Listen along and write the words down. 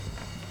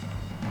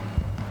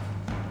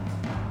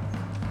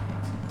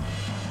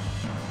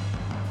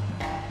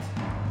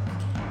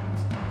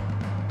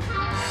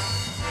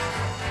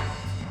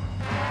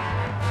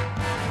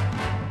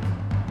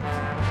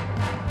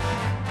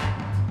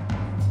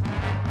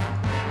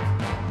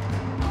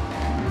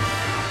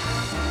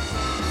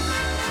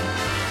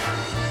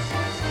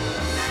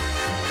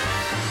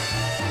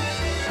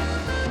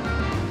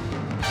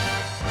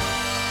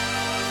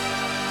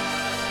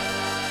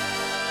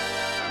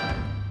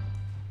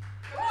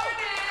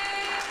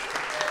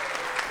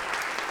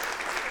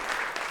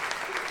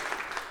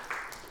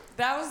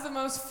That was the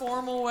most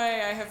formal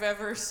way I have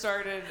ever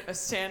started a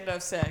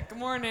stand-up set. Good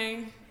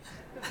morning.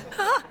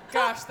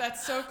 Gosh,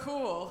 that's so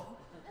cool.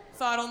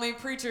 Thought only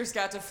preachers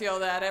got to feel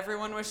that.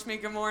 Everyone wished me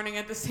good morning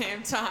at the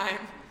same time.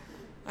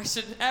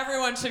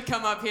 Everyone should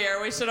come up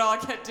here. We should all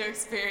get to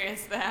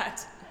experience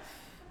that.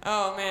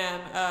 Oh man,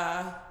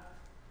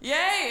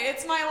 yay,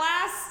 it's my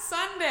last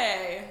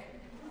Sunday.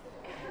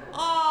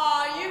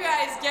 Aw, you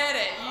guys get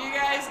it. You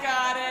guys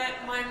got it.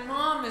 My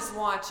mom is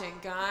watching,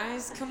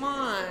 guys. Come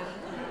on.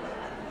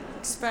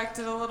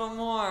 Expected a little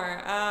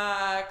more.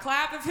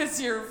 Clap if it's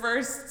your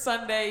first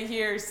Sunday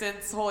here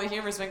since Holy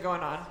Humor's been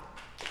going on.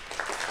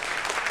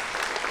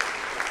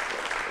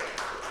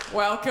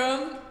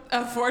 Welcome.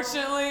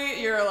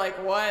 Unfortunately, you're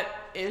like, what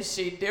is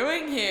she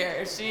doing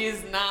here?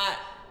 She's not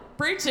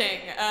preaching.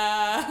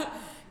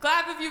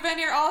 Clap if you've been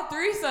here all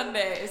 3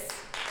 Sundays.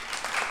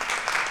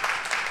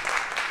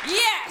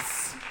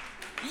 Yes!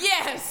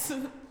 Yes!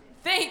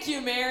 Thank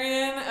you,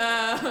 Marion.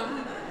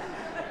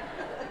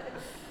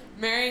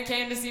 Marion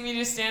came to see me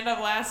do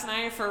stand-up last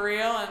night for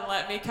real and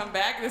let me come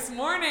back this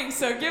morning,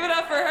 so give it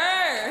up for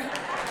her.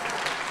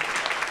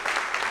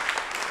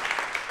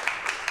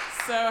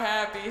 So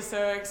happy,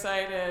 so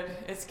excited.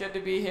 It's good to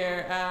be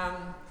here.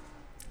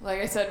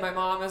 Like I said, my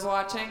mom is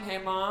watching. Hey,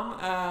 Mom.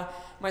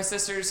 My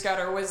sister just got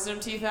her wisdom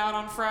teeth out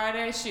on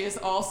Friday. She is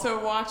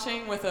also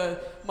watching with a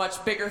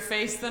much bigger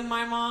face than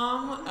my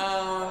mom.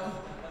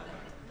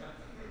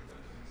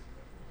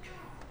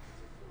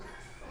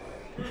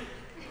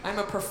 I'm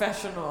a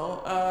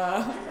professional.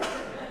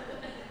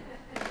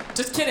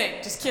 Just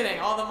kidding.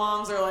 All the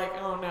moms are like,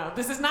 oh no,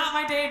 this is not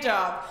my day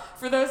job.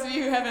 For those of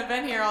you who haven't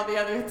been here all the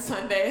other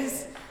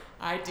Sundays,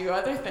 I do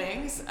other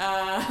things.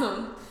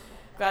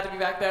 Glad to be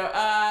back though.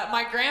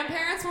 My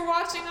grandparents were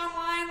watching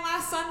online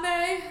last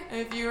Sunday.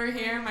 If you were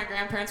here, my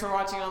grandparents were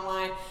watching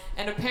online.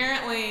 And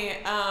apparently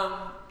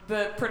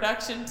the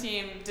production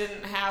team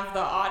didn't have the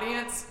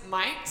audience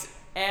mic'd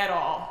at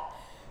all.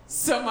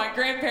 So my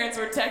grandparents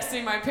were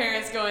texting my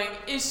parents going,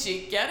 is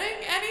she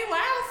getting any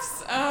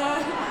laughs?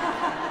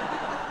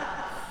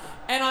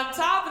 And on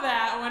top of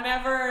that,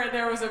 whenever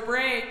there was a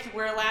break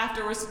where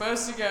laughter was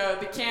supposed to go,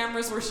 the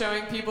cameras were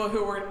showing people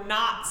who were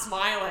not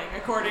smiling,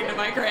 according to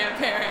my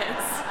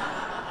grandparents.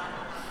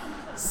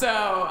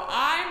 So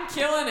I'm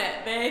killing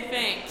it, they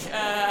think.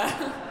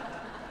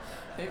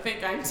 They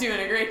think I'm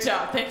doing a great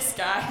job. Thanks,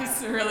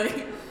 guys.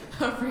 Really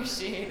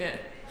appreciate it.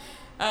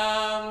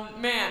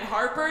 Man,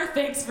 Harper,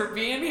 thanks for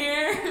being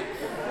here.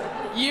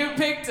 You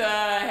picked a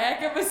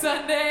heck of a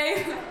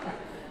Sunday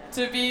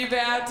to be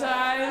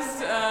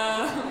baptized.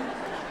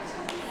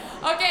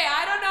 Okay,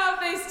 I don't know if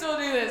they still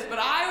do this, but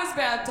I was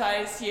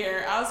baptized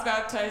here. I was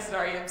baptized at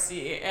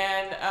RUMC,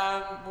 and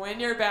when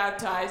you're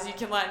baptized, you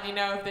can let me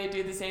know if they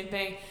do the same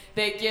thing.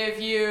 They give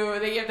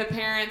the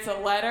parents a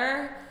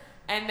letter,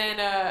 and then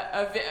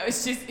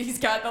he's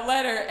got the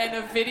letter and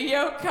a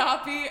video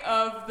copy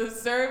of the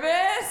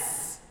service.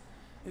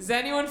 Is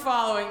anyone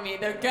following me?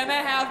 They're gonna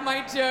have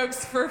my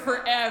jokes for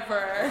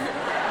forever.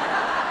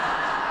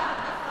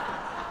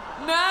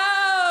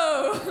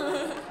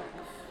 No!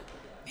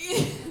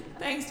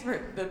 Thanks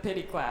for the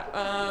pity clap.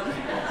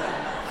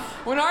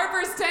 When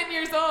Harper's 10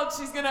 years old,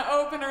 she's gonna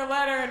open her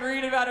letter and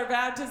read about her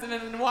baptism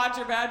and then watch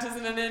her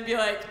baptism and then be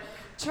like,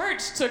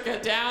 church took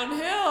a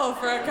downhill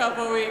for a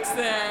couple weeks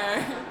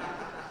there.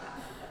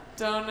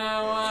 Don't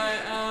know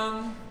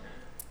what,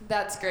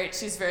 that's great.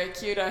 She's very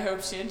cute. I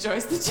hope she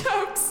enjoys the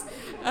jokes.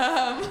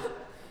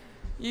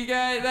 You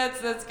guys,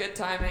 that's good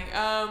timing.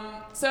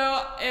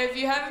 So if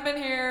you haven't been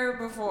here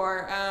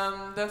before,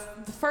 the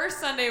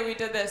first Sunday we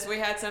did this, we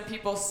had some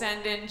people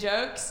send in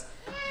jokes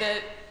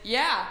that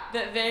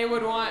they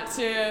would want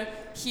to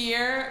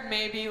hear,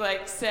 maybe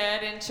like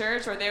said in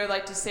church, or they would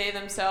like to say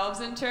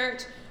themselves in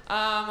church.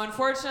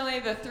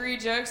 Unfortunately, the 3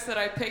 jokes that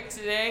I picked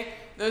today,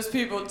 those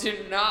people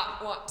do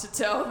not want to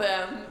tell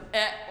them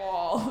at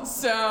all.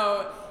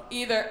 So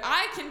either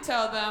I can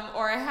tell them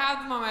or I have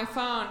them on my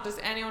phone. Does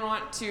anyone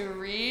want to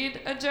read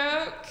a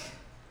joke?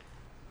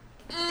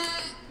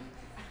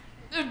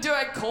 Do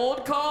I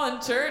cold call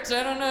in church?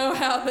 I don't know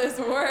how this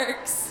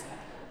works.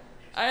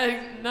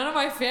 None of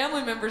my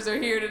family members are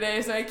here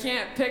today, so I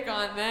can't pick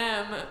on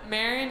them.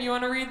 Marion, you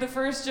want to read the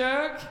first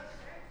joke?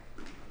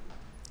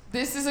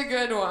 This is a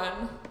good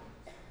one.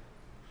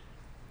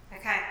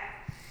 Okay.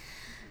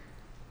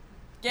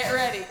 Get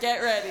ready.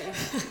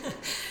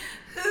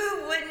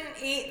 Who wouldn't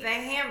eat the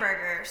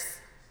hamburgers?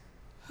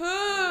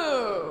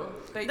 Who?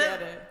 They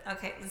get it.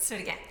 Okay, let's do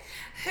it again.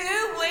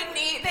 Who wouldn't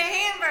eat the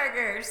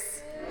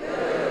hamburgers?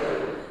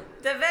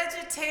 The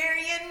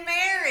vegetarian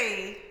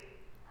Mary.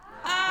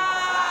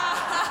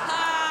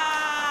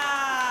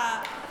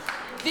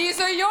 These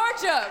are your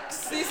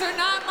jokes. These are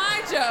not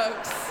my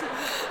jokes.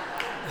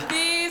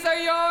 These are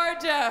your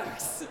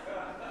jokes.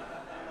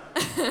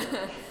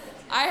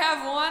 I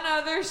have one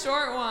other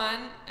short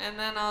one, and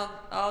then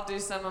I'll do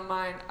some of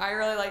mine. I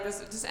really like this.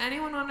 Does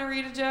anyone want to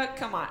read a joke?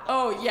 Come on.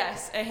 Oh,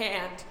 yes, a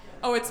hand.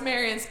 Oh, it's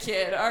Marion's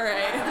kid. All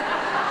right.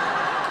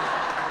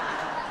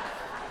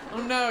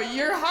 Oh no,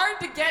 you're hard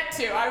to get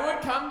to. I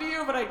would come to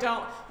you, but I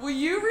don't. Will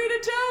you read a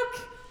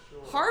joke?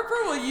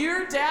 Harper, will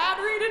your dad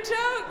read a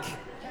joke?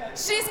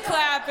 She's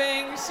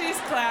clapping. She's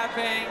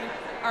clapping.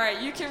 All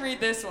right, you can read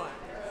this one.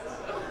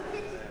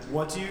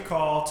 What do you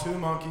call two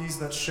monkeys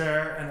that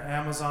share an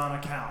Amazon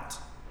account?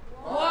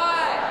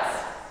 What?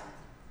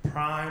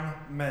 Prime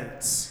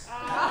mates.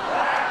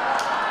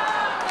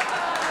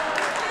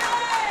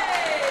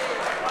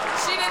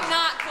 She did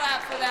not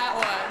clap for that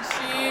one.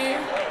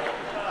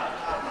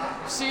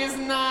 She is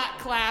not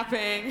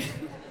clapping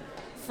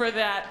for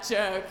that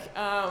joke.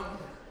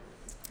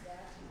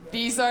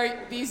 These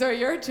are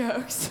your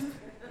jokes.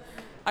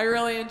 I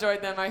really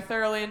enjoyed them. I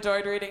thoroughly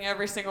enjoyed reading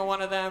every single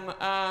one of them.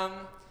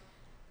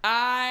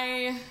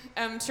 I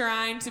am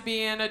trying to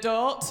be an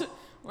adult.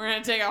 We're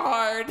gonna take a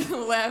hard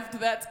left.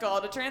 That's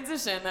called a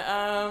transition.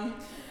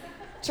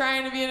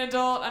 Trying to be an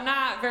adult. I'm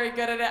not very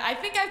good at it. I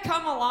think I've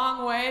come a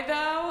long way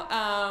though.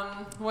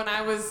 When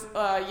I was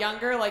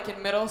younger, like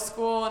in middle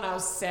school, and I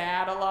was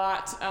sad a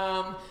lot,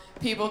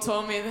 people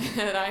told me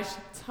that it's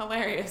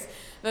hilarious,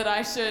 that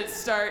I should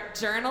start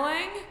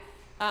journaling.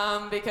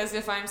 Because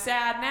if I'm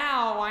sad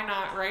now, why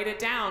not write it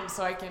down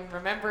so I can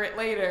remember it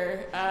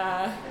later?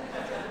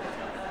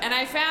 And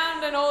I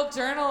found an old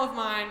journal of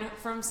mine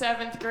from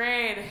 7th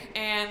grade,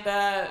 and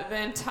the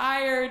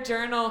entire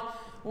journal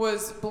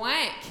was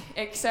blank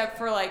except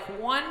for like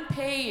one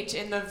page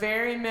in the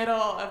very middle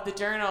of the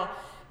journal,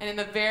 and in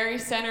the very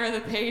center of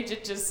the page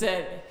it just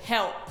said,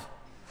 "Help."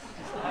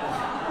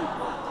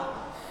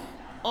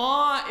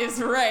 Aw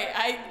is right.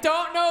 I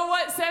don't know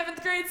what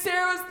 7th grade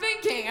Sarah was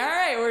thinking. All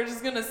right, we're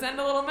just gonna send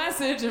a little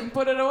message and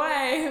put it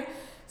away.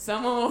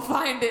 Someone will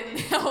find it and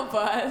help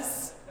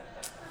us.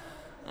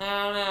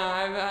 I don't know.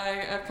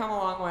 I've come a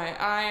long way.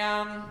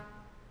 I'm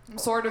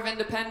sort of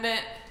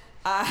independent.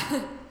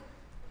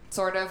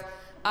 Sort of.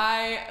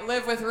 I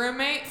live with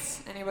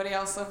roommates. Anybody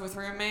else live with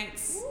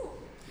roommates?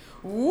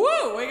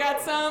 Woo! We got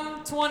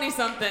some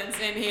 20-somethings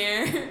in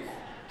here.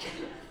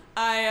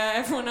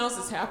 Everyone else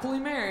is happily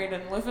married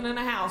and living in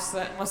a house.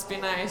 That must be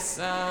nice.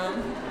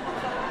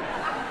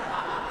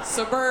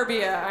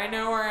 Suburbia, I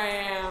know where I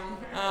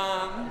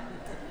am.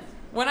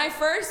 When I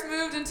first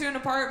moved into an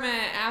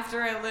apartment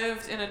after I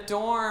lived in a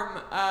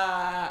dorm,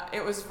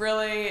 it was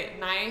really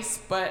nice,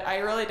 but I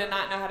really did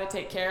not know how to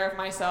take care of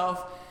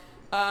myself.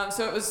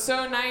 So it was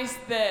so nice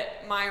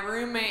that all my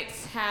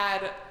roommates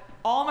had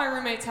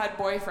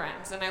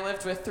boyfriends, and I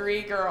lived with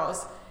 3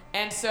 girls.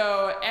 And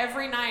so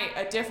every night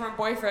a different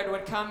boyfriend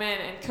would come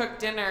in and cook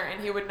dinner, and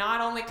he would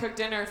not only cook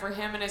dinner for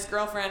him and his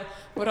girlfriend,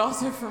 but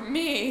also for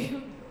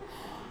me.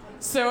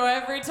 So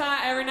every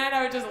night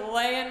I would just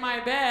lay in my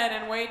bed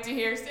and wait to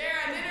hear,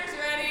 "Sarah, dinner's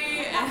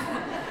ready."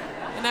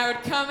 And I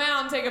would come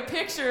out and take a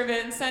picture of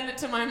it and send it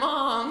to my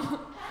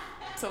mom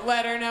to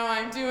let her know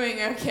I'm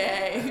doing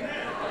okay.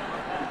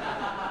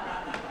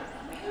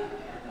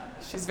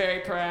 She's very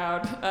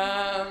proud.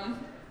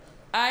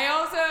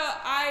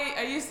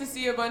 I used to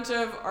see a bunch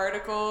of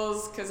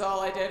articles because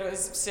all I did was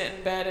sit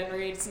in bed and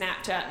read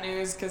Snapchat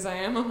news because I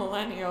am a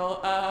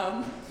millennial.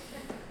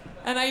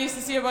 And I used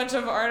to see a bunch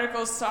of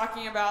articles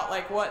talking about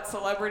like what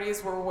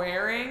celebrities were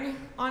wearing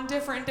on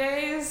different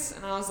days.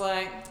 And I was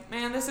like,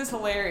 man, this is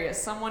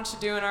hilarious. Someone should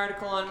do an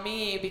article on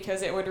me,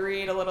 because it would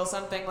read a little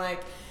something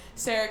like,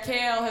 Sarah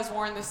Kale has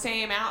worn the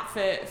same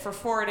outfit for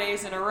 4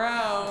 days in a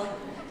row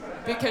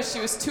because she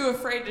was too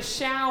afraid to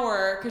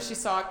shower because she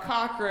saw a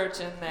cockroach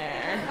in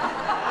there.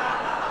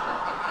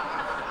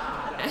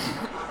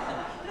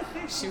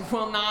 She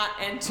will not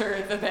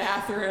enter the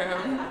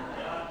bathroom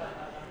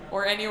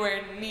or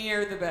anywhere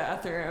near the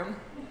bathroom.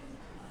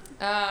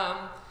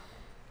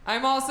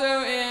 I'm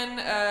also in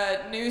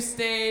a new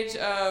stage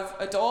of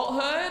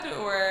adulthood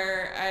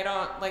where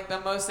the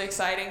most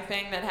exciting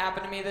thing that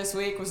happened to me this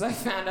week was I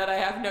found out I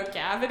have no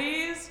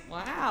cavities.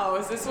 Wow,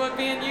 is this what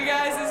being you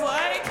guys is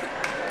like?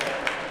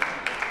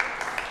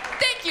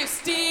 Thank you,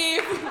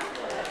 Steve.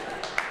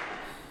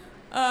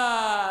 Or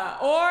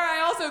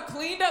I also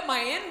cleaned up my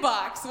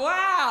inbox.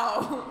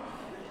 Wow.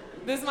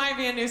 This might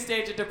be a new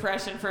stage of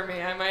depression for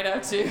me. I might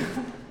have to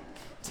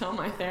tell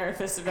my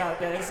therapist about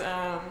this.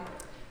 I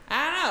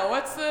don't know.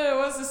 What's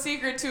the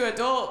secret to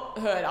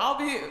adulthood? I'll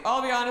be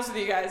honest with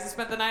you guys. I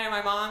spent the night at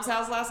my mom's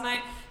house last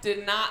night.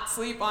 Did not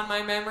sleep on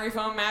my memory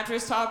foam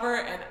mattress topper,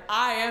 and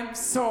I am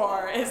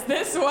sore. Is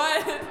this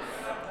what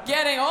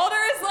getting older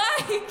is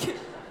like?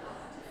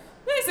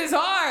 This is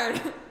hard.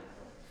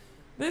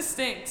 This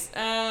stinks.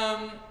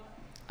 I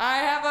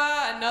have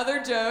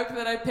another joke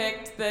that I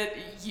picked that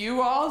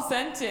you all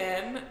sent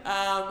in.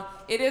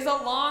 It is a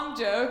long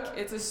joke.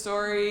 It's a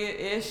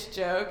story-ish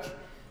joke.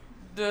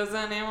 Does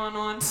anyone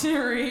want to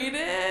read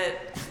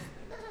it?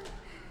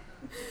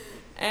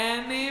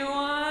 Anyone?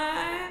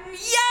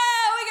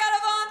 Yeah, we got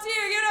a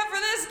volunteer. Give it up for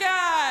this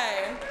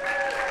guy.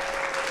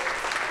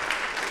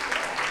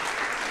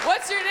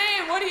 What's your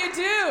name? What do you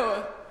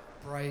do?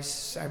 Bryce,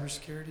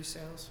 cybersecurity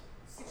sales.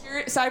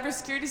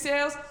 Cybersecurity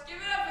sales. Give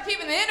it up for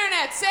keeping the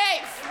internet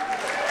safe.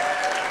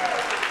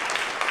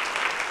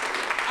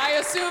 I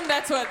assume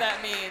that's what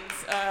that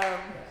means.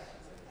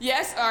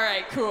 Yes? All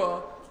right,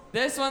 cool.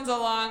 This one's a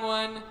long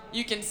one.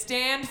 You can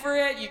stand for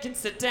it, you can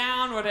sit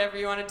down, whatever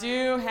you want to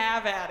do,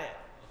 have at it.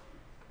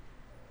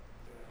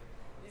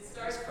 It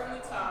starts from the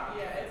top.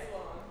 Yeah, it's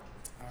long.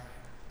 All right.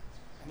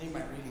 I need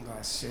my reading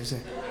glasses,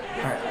 seriously.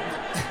 All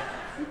right.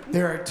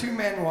 There are two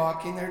men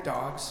walking their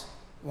dogs.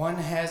 One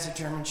has a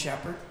German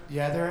Shepherd,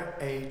 the other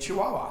a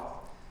Chihuahua.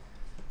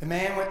 The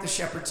man with the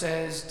Shepherd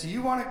says, "Do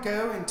you want to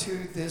go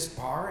into this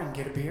bar and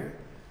get a beer?"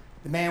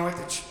 The man with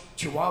the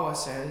Chihuahua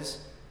says,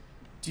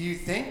 "Do you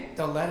think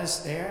they'll let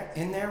us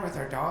in there with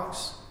our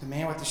dogs?" The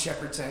man with the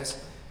Shepherd says,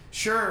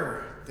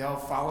 "Sure, they'll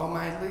follow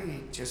my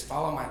lead. Just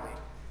follow my lead."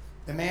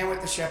 The man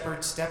with the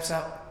Shepherd steps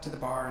up to the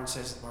bar and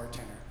says to the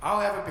bartender, "I'll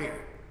have a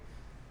beer."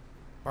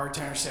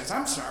 Bartender says,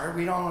 "I'm sorry,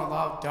 we don't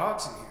allow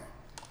dogs in here."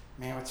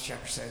 The man with the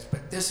Shepherd says,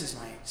 "But this is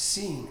my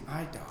seeing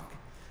eye dog."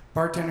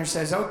 Bartender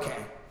says,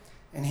 "Okay,"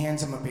 and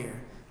hands him a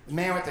beer. The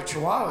man with the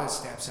Chihuahua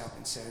steps up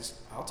and says,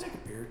 "I'll take a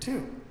beer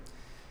too."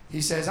 He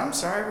says, "I'm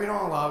sorry, we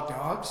don't allow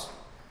dogs."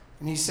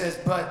 And he says,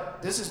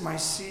 "But this is my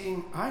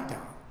seeing eye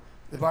dog."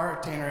 The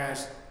bartender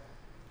asks,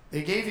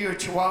 "They gave you a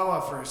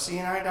Chihuahua for a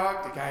seeing eye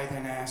dog?" The guy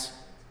then asks,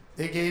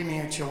 "They gave me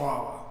a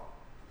Chihuahua."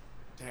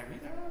 Did I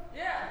read that wrong?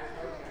 Yeah.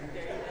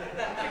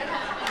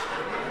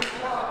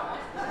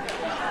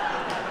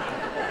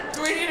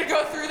 Do we need to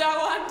go through that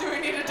one? Do we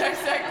need to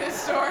dissect this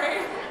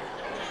story?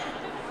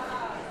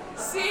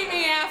 See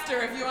me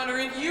after if you want to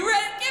read. You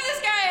read? Give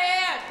this guy a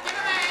hand. Give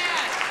him a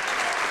hand.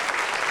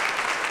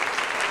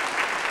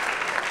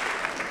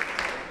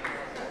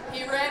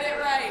 He read it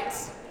right.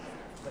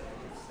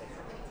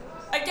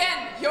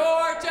 Again,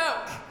 your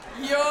joke.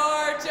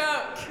 Your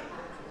joke.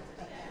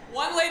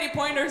 One lady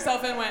pointed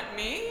herself and went,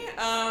 "Me?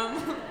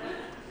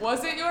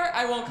 Was it your?"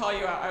 I won't call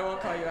you out. I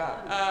won't call you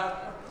out.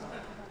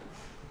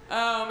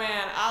 Oh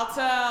man, I'll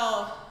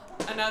tell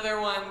another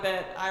one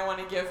that I want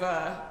to give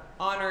a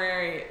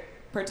honorary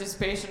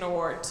participation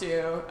award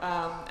to,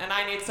 and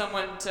I need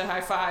someone to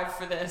high five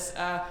for this.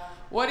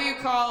 What do you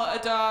call a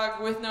dog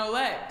with no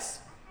legs?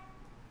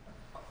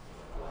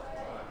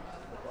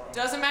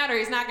 Doesn't matter,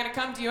 he's not gonna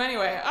come to you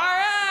anyway. All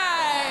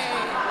right!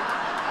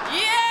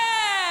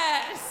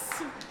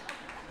 Yes!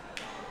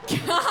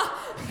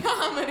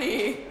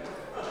 Comedy.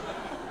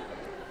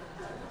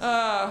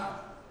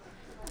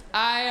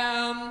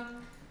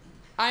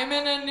 I'm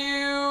in a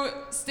new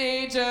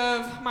stage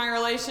of my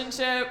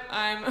relationship.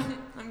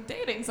 I'm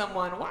dating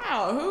someone.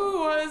 Wow,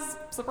 who was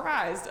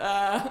surprised?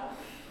 I'm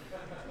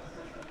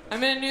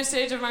in a new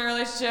stage of my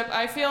relationship.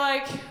 I feel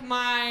like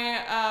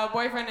my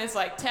boyfriend is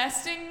like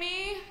testing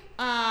me.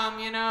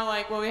 You know,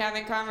 like we'll be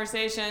having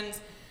conversations,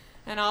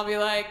 and I'll be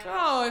like,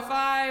 "Oh, if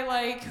I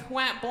like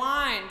went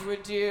blind,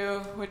 would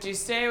you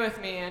stay with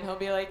me?" And he'll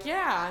be like,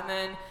 "Yeah." And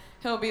then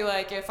he'll be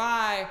like, "If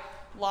I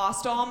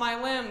lost all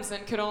my limbs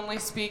and could only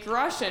speak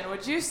Russian,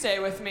 would you stay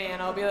with me?"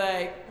 And I'll be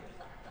like,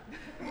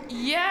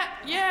 "Yeah,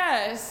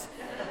 yes."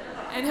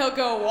 And he'll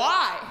go,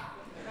 "Why?"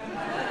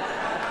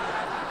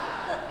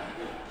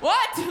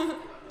 What?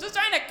 Just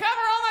trying to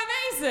cover all my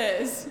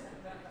bases.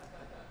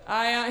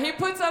 He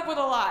puts up with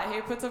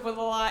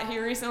a lot. He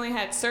recently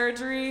had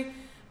surgery,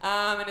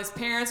 and his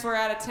parents were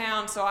out of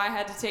town, so I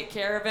had to take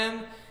care of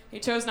him. He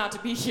chose not to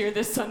be here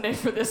this Sunday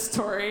for this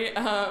story.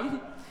 I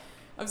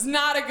was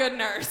not a good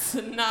nurse.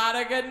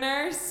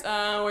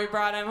 We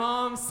brought him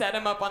home, set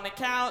him up on the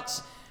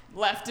couch,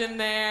 left him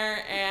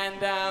there,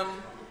 and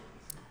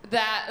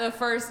the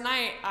first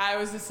night I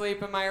was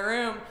asleep in my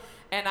room,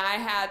 and I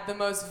had the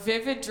most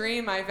vivid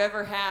dream I've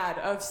ever had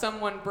of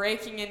someone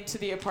breaking into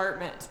the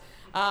apartment.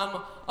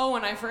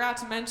 And I forgot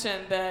to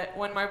mention that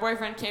when my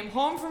boyfriend came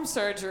home from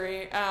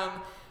surgery,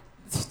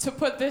 to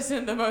put this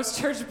in the most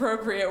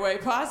church-appropriate way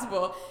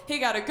possible, he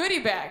got a goodie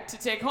bag to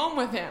take home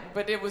with him,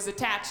 but it was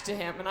attached to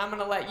him, and I'm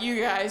gonna let you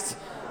guys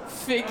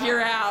figure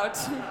out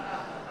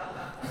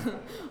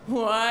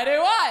what it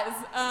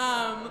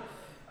was.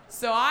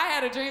 So I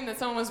had a dream that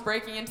someone was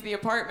breaking into the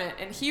apartment,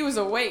 and he was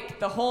awake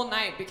the whole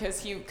night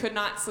because he could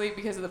not sleep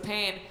because of the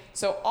pain.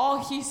 So all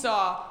he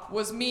saw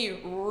was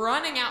me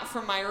running out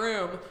from my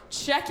room,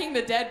 checking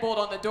the deadbolt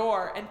on the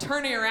door, and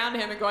turning around to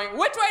him and going,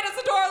 "Which way does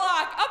the door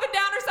lock? Up and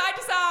down or side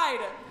to side?"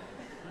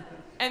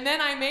 And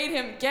then I made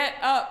him get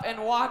up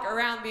and walk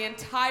around the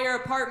entire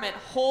apartment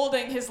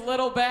holding his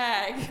little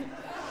bag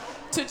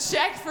to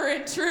check for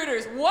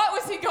intruders. What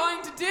was he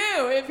going to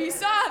do if he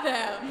saw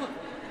them?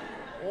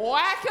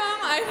 Whack him?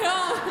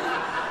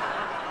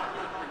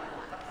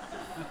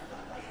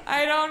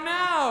 I don't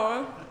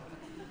know.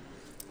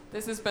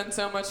 This has been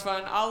so much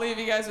fun. I'll leave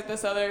you guys with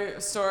this other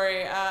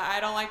story. I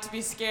don't like to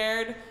be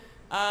scared.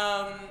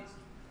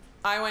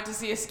 I went to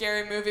see a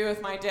scary movie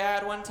with my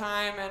dad one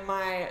time, and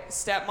my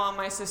stepmom,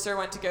 my sister,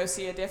 went to go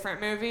see a different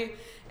movie.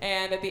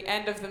 And at the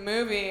end of the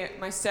movie,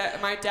 my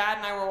dad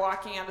and I were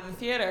walking out of the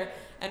theater,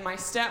 and my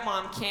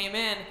stepmom came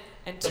in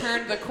and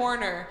turned the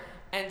corner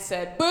and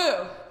said,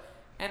 "Boo!"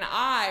 And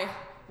I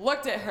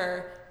looked at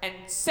her and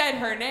said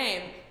her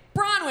name,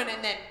 Bronwyn,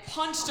 and then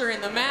punched her in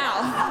the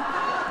mouth.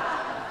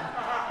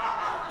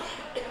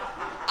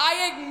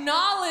 I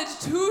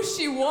acknowledged who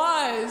she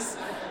was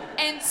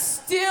and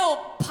still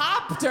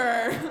popped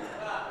her.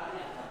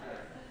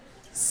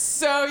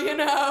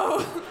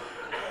 So,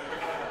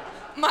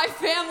 my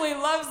family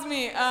loves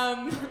me.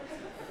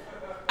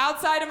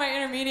 Outside of my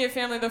intermediate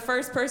family, the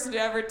first person to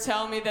ever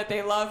tell me that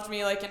they loved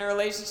me, like in a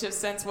relationship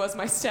sense, was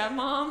my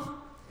stepmom.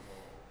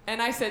 And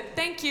I said,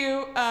 thank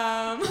you.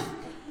 All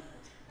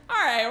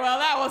right, well,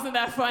 that wasn't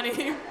that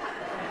funny.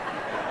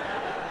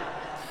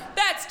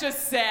 That's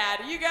just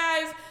sad. You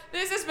guys,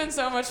 this has been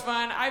so much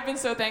fun. I've been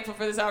so thankful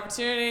for this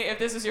opportunity. If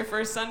this was your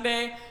first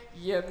Sunday,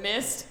 you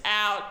missed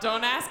out.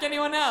 Don't ask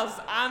anyone else.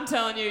 I'm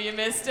telling you, you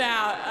missed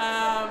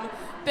out.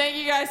 Thank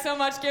you guys so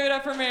much. Give it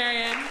up for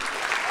Marion.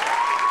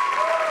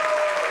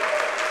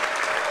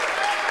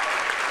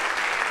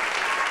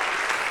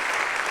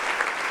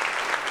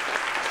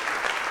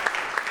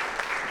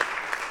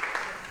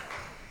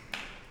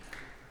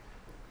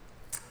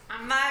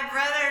 My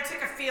brother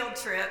took a field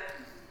trip,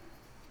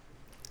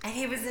 and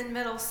he was in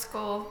middle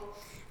school.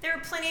 There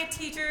were plenty of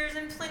teachers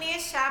and plenty of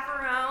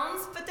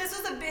chaperones, but this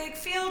was a big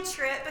field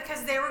trip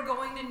because they were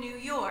going to New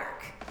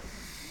York.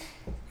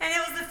 And it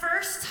was the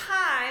first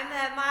time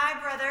that my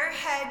brother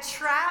had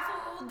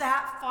traveled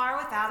that far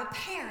without a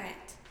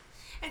parent.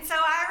 And so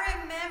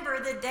I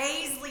remember the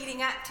days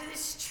leading up to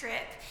this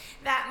trip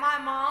that my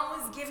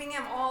mom was giving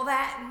him all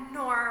that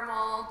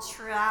normal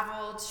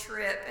travel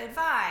trip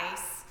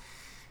advice.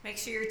 Make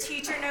sure your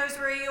teacher knows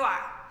where you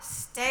are.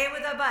 Stay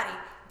with a buddy.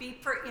 Be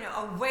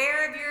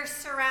aware of your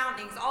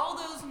surroundings, all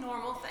those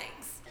normal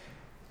things.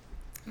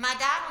 My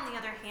dad, on the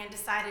other hand,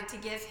 decided to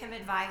give him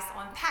advice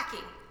on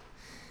packing.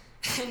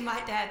 And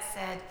my dad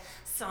said,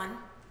 son,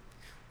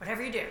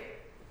 whatever you do,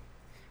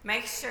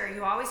 make sure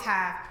you always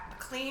have a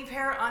clean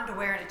pair of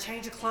underwear and a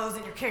change of clothes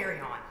in your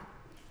carry-on,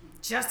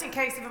 just in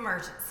case of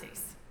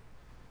emergencies.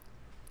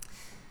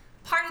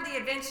 Part of the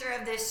adventure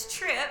of this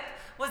trip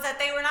was that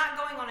they were not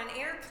going on an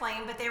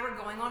airplane, but they were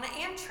going on an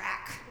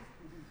Amtrak.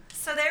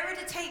 So they were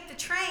to take the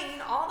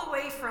train all the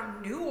way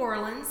from New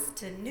Orleans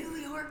to New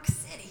York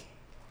City.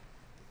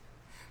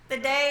 The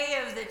day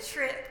of the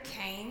trip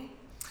came.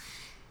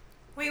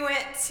 We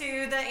went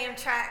to the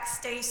Amtrak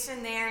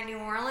station there in New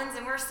Orleans,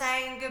 and we're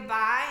saying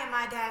goodbye, and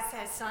my dad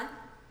said, son,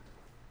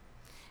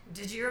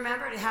 did you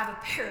remember to have a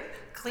pair of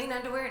clean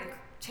underwear and a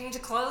change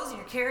of clothes in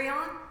your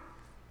carry-on?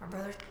 My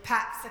brother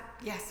Pat said,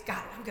 yes, got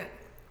it, I'm good.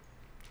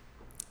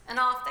 And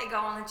off they go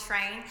on the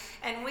train,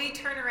 and we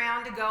turn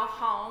around to go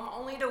home,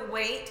 only to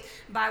wait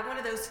by one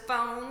of those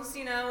phones,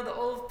 the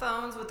old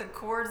phones with the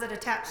cords that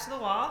attach to the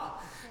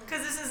wall,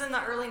 because this is in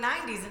the early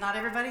 90s and not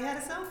everybody had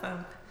a cell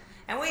phone.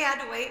 And we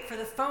had to wait for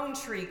the phone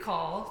tree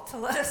call to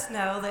let us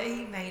know that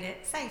he made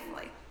it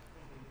safely.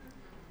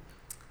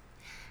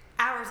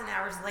 Hours and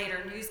hours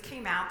later, news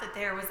came out that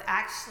there was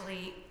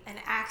actually an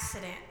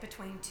accident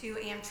between two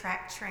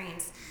Amtrak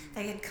trains.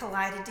 They had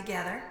collided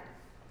together.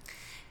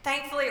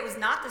 Thankfully, it was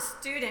not the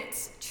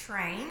students'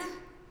 train,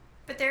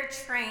 but their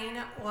train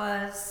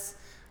was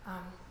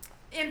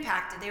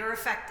impacted. They were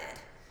affected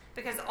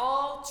because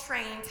all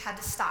trains had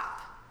to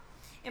stop.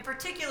 In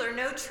particular,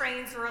 no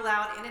trains were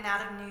allowed in and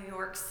out of New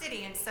York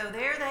City, and so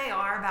there they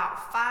are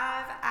about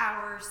 5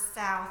 hours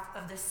south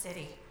of the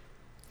city.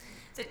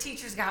 The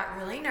teachers got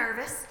really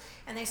nervous,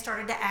 and they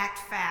started to act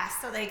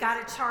fast. So they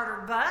got a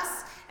charter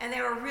bus, and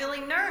they were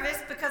really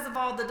nervous because of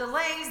all the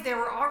delays. They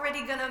were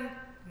already going to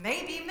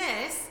maybe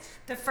miss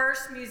the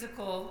first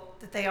musical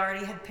that they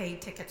already had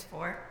paid tickets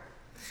for.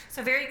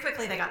 So very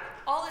quickly they got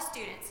all the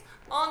students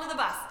onto the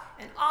bus,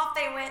 and off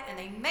they went, and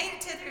they made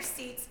it to their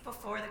seats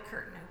before the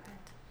curtain opened.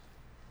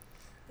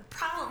 The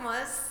problem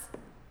was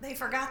they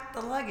forgot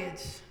the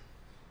luggage.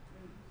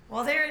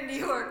 While they're in New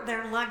York,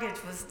 their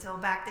luggage was still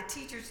back. The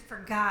teachers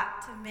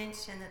forgot to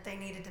mention that they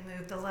needed to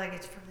move the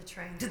luggage from the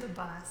train to the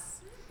bus.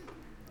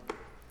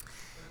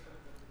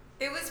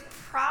 It was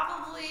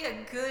probably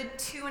a good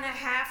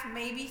 2.5,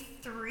 maybe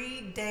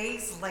 3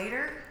 days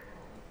later.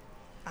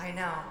 I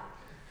know.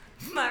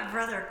 My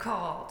brother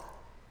called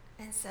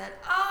and said,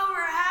 oh,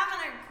 we're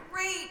having a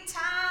great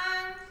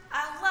time.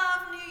 I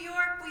love New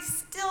York. We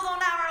still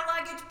don't have our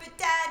luggage, but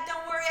Dad,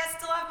 don't worry, I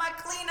still have my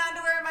clean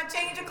underwear, my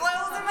change of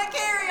clothes, and my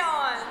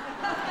carry-on.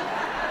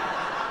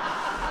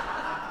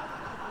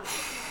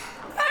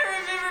 I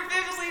remember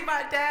vividly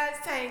my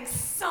dad saying,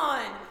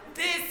 son,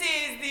 this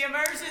is the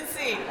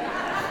emergency.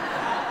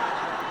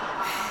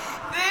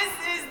 This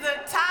is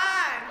the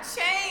time.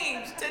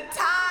 Change. The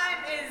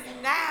time is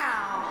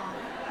now.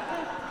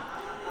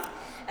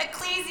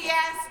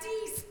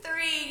 Ecclesiastes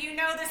 3, you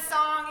know the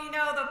song, you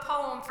know the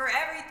poem. For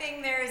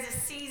everything there is a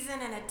season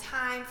and a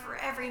time for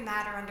every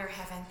matter under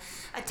heaven.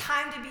 A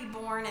time to be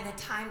born and a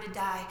time to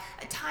die.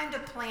 A time to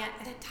plant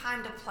and a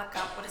time to pluck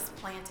up what is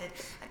planted.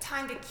 A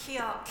time to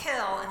kill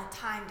and a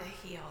time to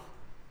heal.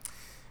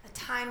 A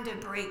time to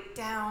break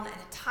down and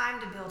a time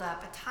to build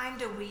up. A time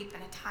to weep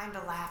and a time to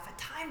laugh. A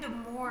time to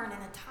mourn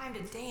and a time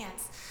to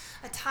dance.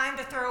 A time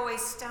to throw away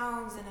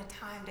stones and a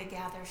time to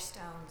gather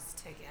stones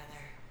together.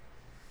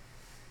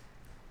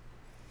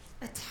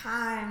 A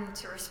time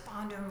to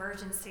respond to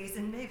emergencies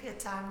and maybe a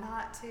time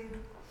not to.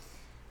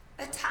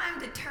 A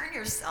time to turn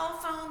your cell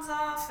phones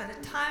off and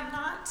a time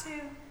not to.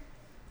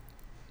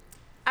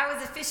 I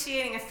was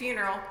officiating a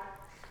funeral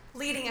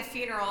leading a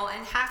funeral,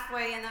 and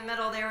halfway in the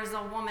middle there was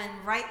a woman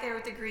right there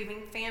with the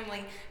grieving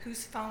family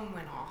whose phone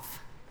went off.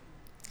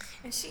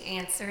 And she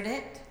answered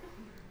it.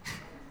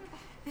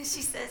 And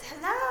she says,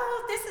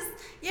 "Hello,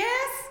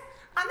 yes,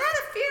 I'm at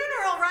a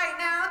funeral right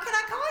now. Can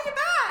I call you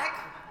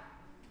back?"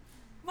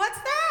 "What's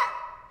that?"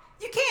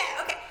 "You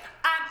can't." "Okay,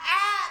 I'm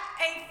at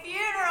a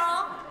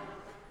funeral.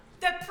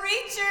 The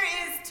preacher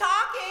is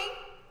talking.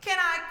 Can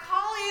I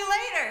call you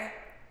later?"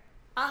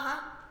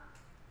 "Uh-huh.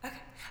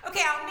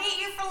 Okay, I'll meet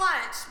you for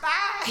lunch.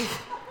 Bye."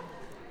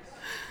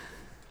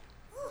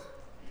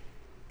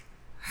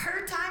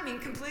 Her timing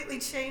completely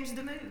changed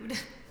the mood.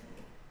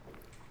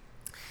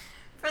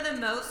 For the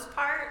most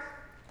part,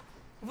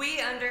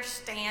 we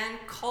understand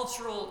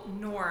cultural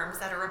norms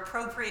that are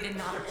appropriate and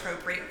not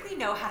appropriate. We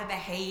know how to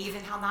behave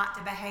and how not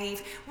to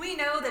behave. We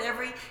know that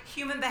every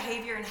human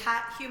behavior and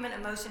human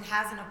emotion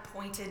has an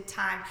appointed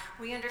time.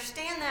 We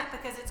understand that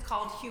because it's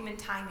called human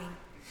timing.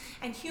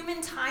 And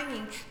human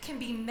timing can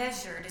be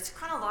measured. It's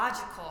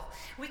chronological.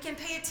 We can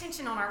pay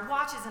attention on our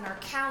watches and our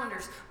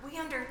calendars. We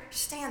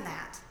understand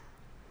that.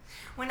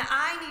 When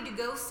I need to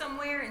go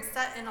somewhere and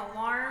set an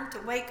alarm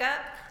to wake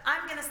up,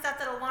 I'm going to set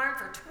that alarm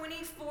for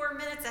 24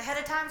 minutes ahead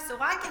of time so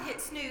I can hit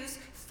snooze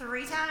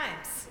 3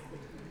 times.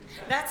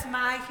 That's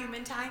my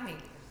human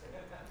timing.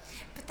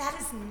 But that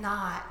is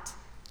not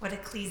what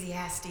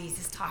Ecclesiastes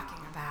is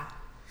talking about.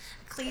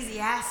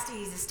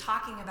 Ecclesiastes is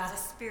talking about a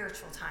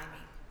spiritual timing.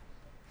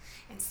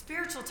 And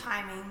spiritual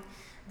timing,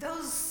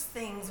 those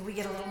things we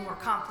get a little more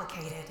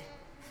complicated.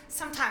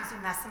 Sometimes we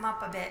mess them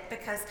up a bit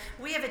because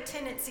we have a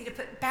tendency to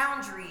put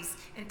boundaries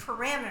and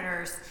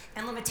parameters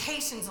and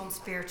limitations on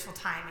spiritual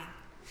timing.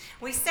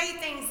 We say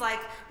things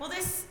like, well,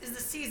 this is the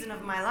season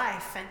of my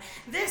life, and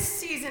this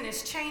season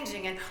is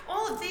changing, and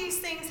all of these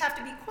things have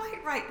to be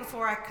quite right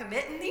before I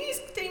commit, and these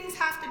things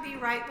have to be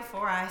right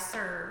before I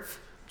serve.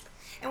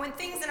 And when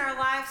things in our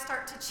lives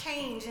start to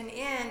change and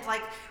end,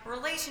 like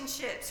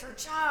relationships or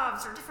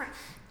jobs or different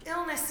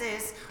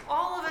illnesses,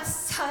 all of a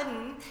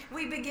sudden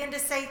we begin to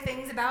say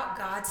things about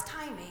God's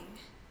timing.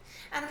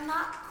 And I'm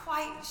not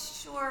quite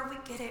sure we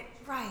get it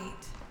right.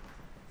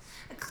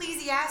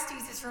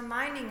 Ecclesiastes is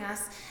reminding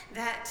us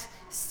that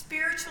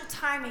spiritual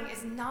timing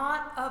is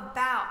not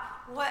about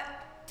what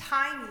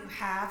time you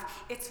have,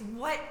 it's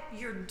what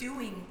you're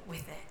doing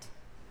with it.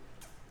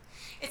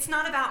 It's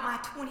not about my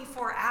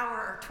 24-hour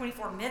or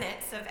 24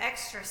 minutes of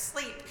extra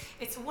sleep.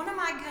 It's what am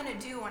I going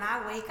to do when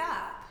I wake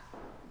up?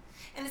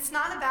 And it's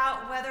not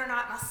about whether or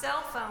not my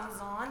cell phone's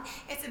on.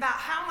 It's about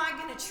how am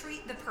I going to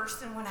treat the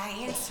person when I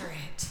answer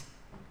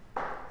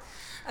it.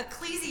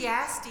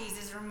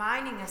 Ecclesiastes is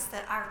reminding us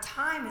that our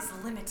time is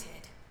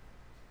limited.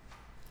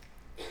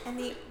 And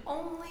the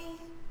only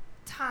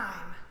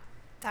time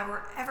that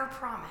we're ever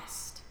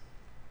promised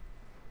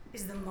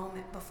is the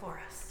moment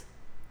before us.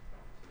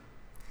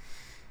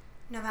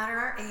 No matter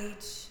our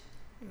age,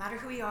 no matter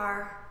who we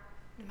are,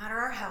 no matter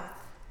our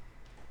health,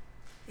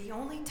 the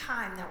only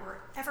time that we're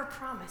ever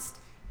promised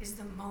is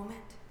the moment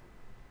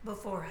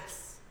before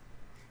us.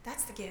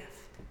 That's the gift.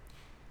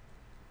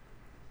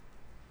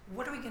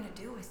 What are we going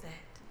to do with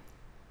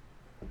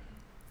it?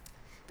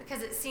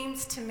 Because it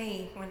seems to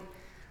me when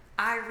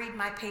I read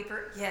my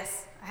paper,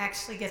 yes, I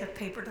actually get a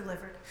paper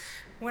delivered.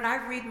 When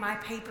I read my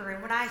paper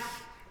and when I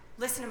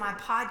listen to my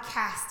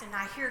podcast and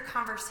I hear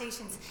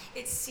conversations,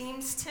 it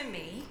seems to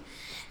me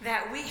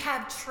that we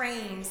have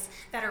trains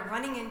that are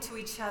running into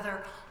each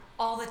other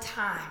all the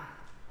time.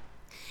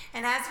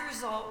 And as a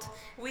result,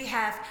 we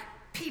have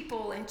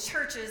people and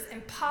churches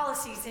and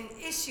policies and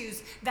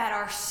issues that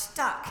are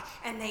stuck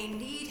and they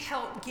need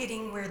help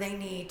getting where they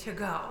need to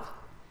go.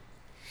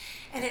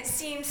 And it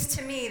seems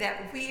to me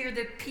that we are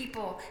the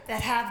people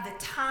that have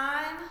the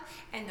time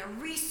and the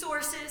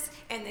resources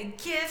and the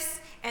gifts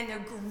and the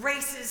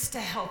graces to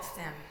help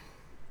them.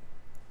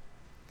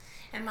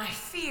 And my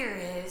fear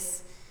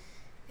is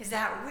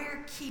that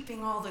we're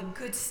keeping all the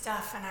good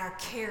stuff in our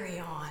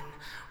carry-on,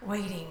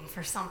 waiting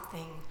for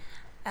something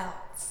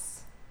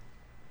else.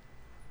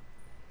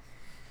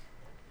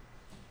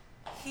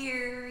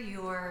 Hear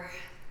your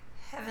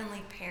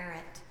heavenly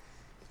parent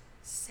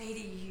say to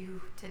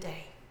you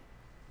today,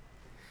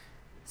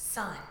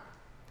 "Son,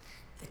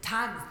 the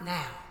time is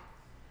now.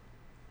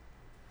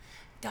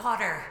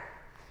 Daughter,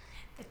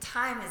 the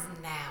time is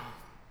now."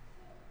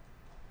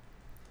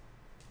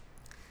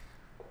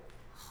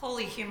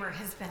 Holy Humor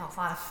has been a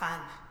lot of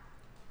fun.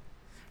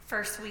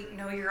 First week,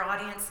 Know Your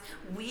Audience,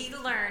 we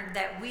learned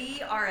that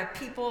we are a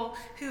people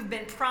who've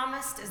been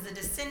promised as the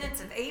descendants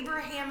of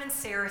Abraham and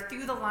Sarah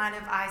through the line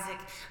of Isaac.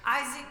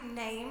 Isaac's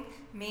name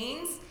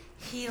means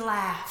he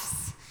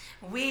laughs.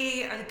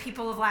 We are the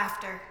people of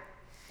laughter.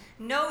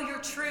 Know your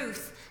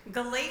truth.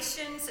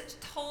 Galatians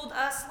told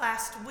us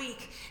last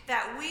week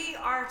that we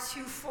are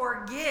to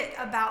forget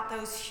about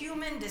those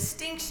human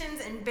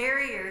distinctions and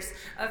barriers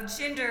of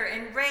gender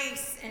and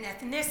race and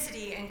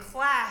ethnicity and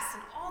class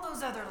and all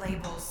those other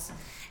labels.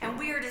 And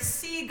we are to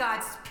see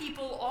God's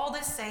people all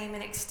the same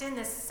and extend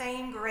the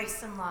same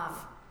grace and love.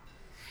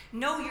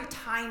 Know your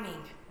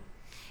timing.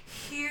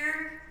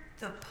 Hear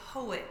the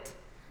poet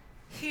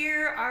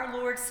hear our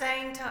Lord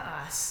saying to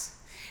us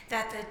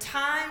that the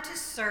time to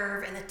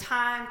serve and the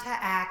time to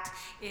act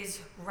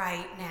is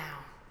right now.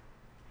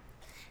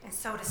 And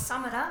so to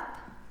sum it up,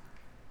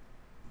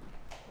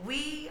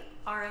 we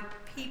are a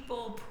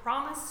people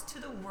promised to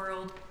the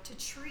world to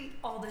treat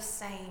all the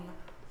same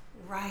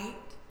right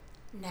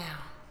now.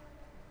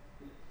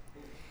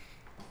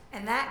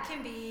 And that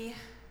can be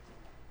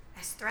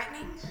as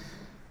threatening,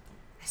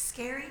 as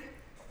scary,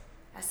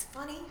 as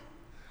funny,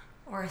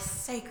 or as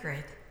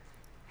sacred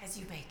as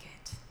you make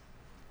it.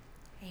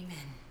 Amen.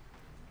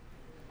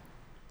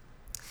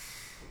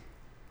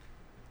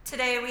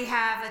 Today we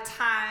have a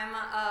time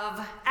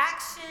of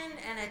action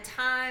and a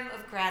time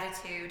of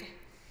gratitude.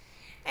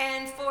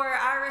 And for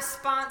our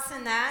response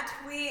in that,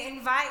 we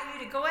invite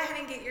you to go ahead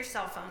and get your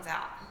cell phones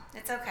out.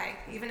 It's okay,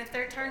 even if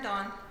they're turned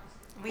on.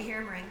 We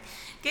hear them ring.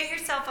 Get your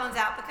cell phones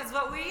out, because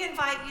what we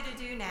invite you to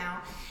do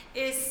now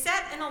is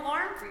set an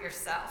alarm for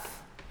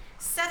yourself.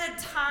 Set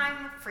a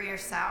time for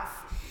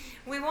yourself.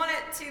 We want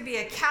it to be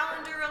a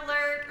calendar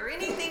alert or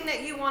anything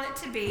that you want it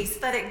to be, so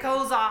that it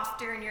goes off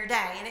during your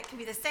day. And it can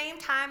be the same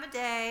time of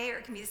day or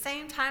it can be the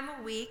same time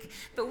of week,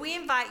 but we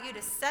invite you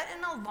to set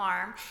an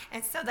alarm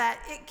and so that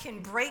it can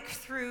break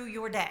through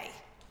your day.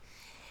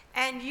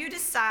 And you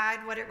decide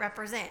what it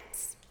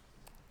represents.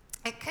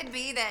 It could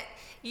be that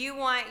you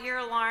want your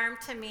alarm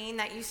to mean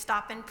that you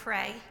stop and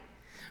pray,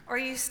 or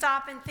you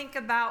stop and think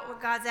about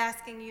what God's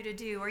asking you to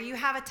do, or you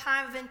have a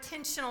time of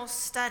intentional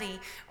study,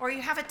 or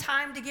you have a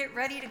time to get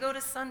ready to go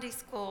to Sunday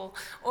school,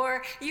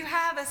 or you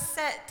have a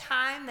set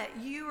time that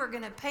you are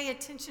going to pay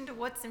attention to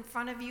what's in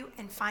front of you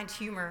and find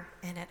humor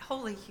in it,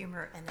 holy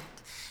humor in it.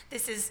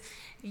 This is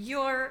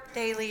your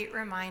daily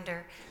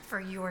reminder for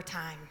your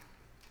time.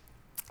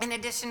 In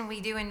addition, we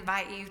do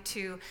invite you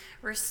to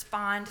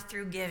respond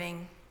through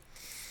giving.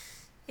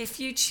 If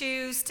you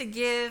choose to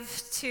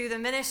give to the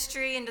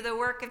ministry and to the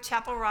work of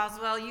Chapel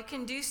Roswell, you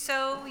can do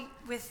so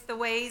with the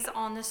ways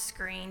on the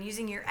screen,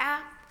 using your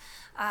app,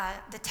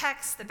 the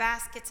text, the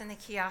baskets, and the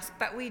kiosk.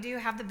 But we do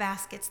have the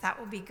baskets that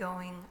will be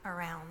going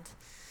around.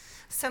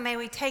 So may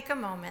we take a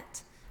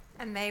moment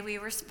and may we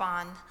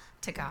respond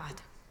to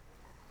God.